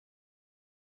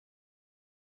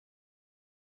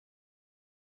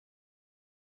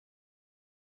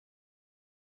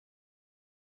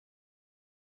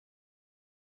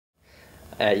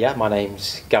Yeah, my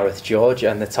name's Gareth George,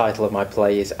 and the title of my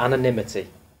play is Anonymity.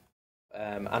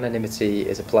 Anonymity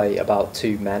is a play about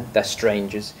two men. They're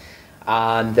strangers,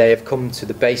 and they have come to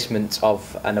the basement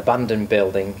of an abandoned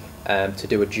building to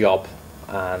do a job,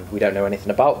 and we don't know anything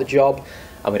about the job,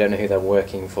 and we don't know who they're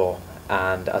working for.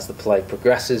 And as the play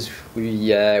progresses,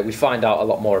 we find out a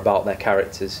lot more about their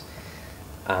characters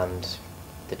and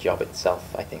the job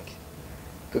itself, I think.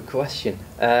 Good question.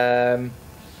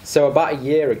 So about a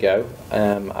year ago,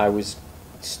 I was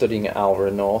studying at Alva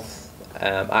North,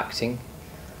 acting,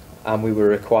 and we were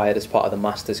required as part of the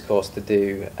master's course to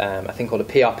do a thing called a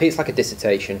PRP. It's like a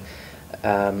dissertation.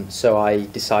 So I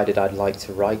decided I'd like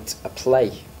to write a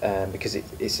play because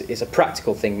it's a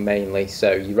practical thing mainly.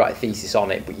 So you write a thesis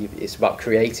on it, but it's about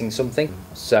creating something.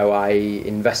 So I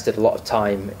invested a lot of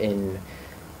time in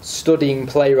studying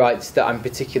playwrights that I'm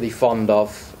particularly fond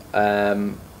of,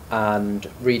 and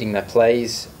reading their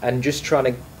plays, and just trying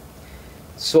to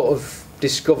sort of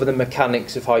discover the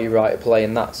mechanics of how you write a play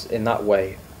in that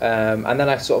way. And then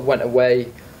I sort of went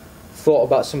away, thought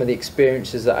about some of the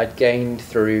experiences that I'd gained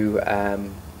through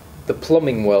the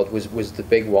plumbing world was the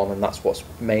big one, and that's what's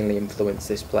mainly influenced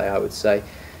this play, I would say.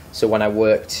 So when I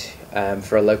worked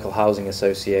for a local housing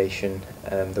association,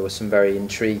 there were some very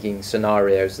intriguing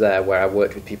scenarios there where I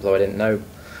worked with people who I didn't know.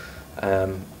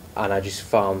 And I just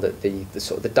found that the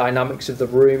sort of the dynamics of the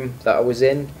room that I was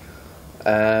in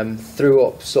threw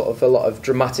up sort of a lot of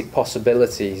dramatic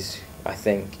possibilities, I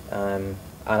think, and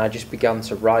I just began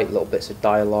to write little bits of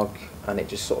dialogue, and it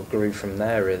just sort of grew from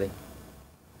there, really.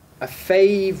 A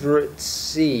favourite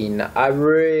scene, I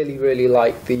really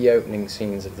like the opening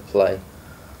scenes of the play,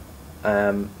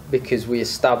 because we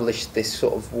established this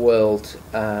sort of world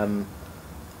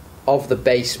of the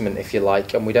basement, if you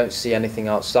like, and we don't see anything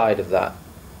outside of that.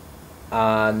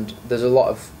 And there's a lot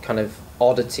of kind of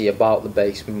oddity about the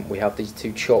basement. We have these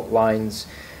two chalk lines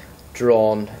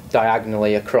drawn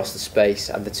diagonally across the space,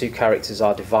 and the two characters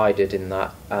are divided in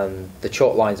that, and the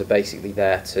chalk lines are basically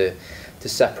there to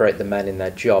separate the men in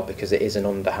their job, because it is an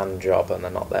underhand job and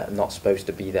they're not supposed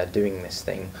to be there doing this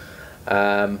thing.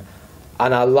 And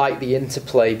I like the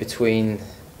interplay between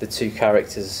the two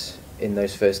characters in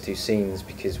those first two scenes,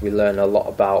 because we learn a lot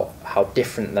about how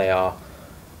different they are.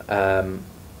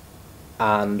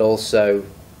 And also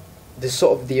the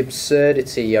sort of the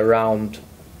absurdity around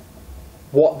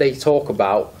what they talk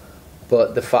about,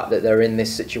 but the fact that they're in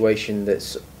this situation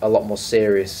that's a lot more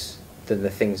serious than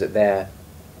the things that they're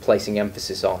placing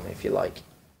emphasis on, if you like.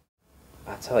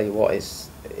 I tell you what,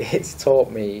 it's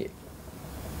taught me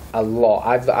a lot.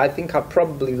 I think I've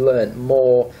probably learnt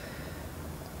more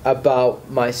about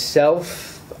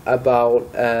myself,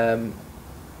 about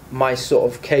my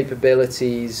sort of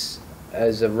capabilities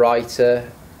as a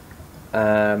writer,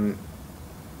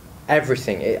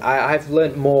 everything. I've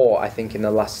learnt more, I think, in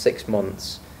the last 6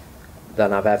 months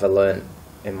than I've ever learnt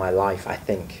in my life, I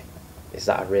think. Is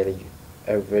that a really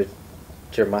over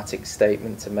dramatic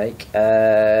statement to make?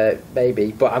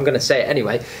 Maybe, but I'm going to say it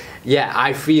anyway. Yeah,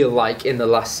 I feel like in the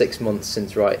last 6 months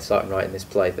since starting writing this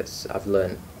play, that I've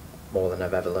learnt more than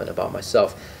I've ever learnt about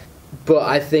myself. But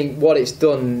I think what it's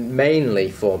done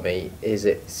mainly for me is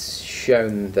it's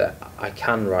shown that I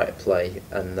can write a play,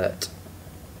 and that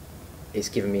it's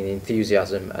given me the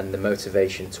enthusiasm and the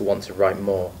motivation to want to write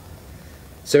more.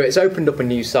 So it's opened up a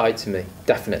new side to me,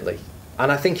 definitely. And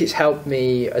I think it's helped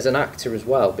me as an actor as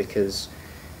well, because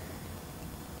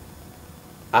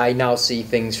I now see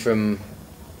things from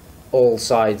all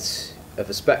sides of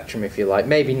a spectrum, if you like.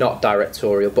 Maybe not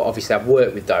directorial, but obviously I've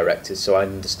worked with directors, so I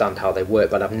understand how they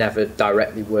work, but I've never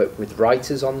directly worked with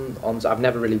writers I've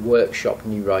never really workshopped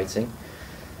new writing.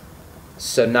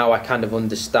 So now I kind of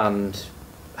understand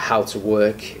how to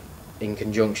work in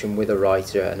conjunction with a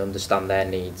writer and understand their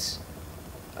needs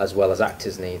as well as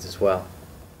actors' needs as well.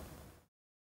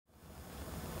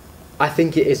 I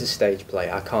think it is a stage play.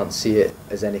 I can't see it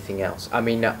as anything else. I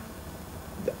mean,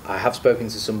 I have spoken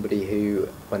to somebody who,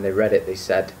 when they read it, they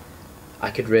said,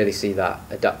 I could really see that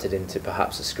adapted into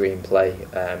perhaps a screenplay,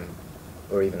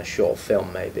 or even a short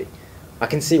film maybe. I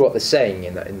can see what they're saying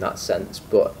in that sense,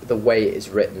 but the way it is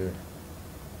written,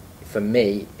 for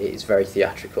me, it is very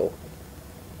theatrical.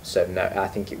 So no, I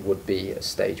think it would be a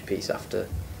stage piece after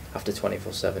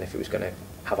 24/7 if it was going to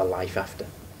have a life after.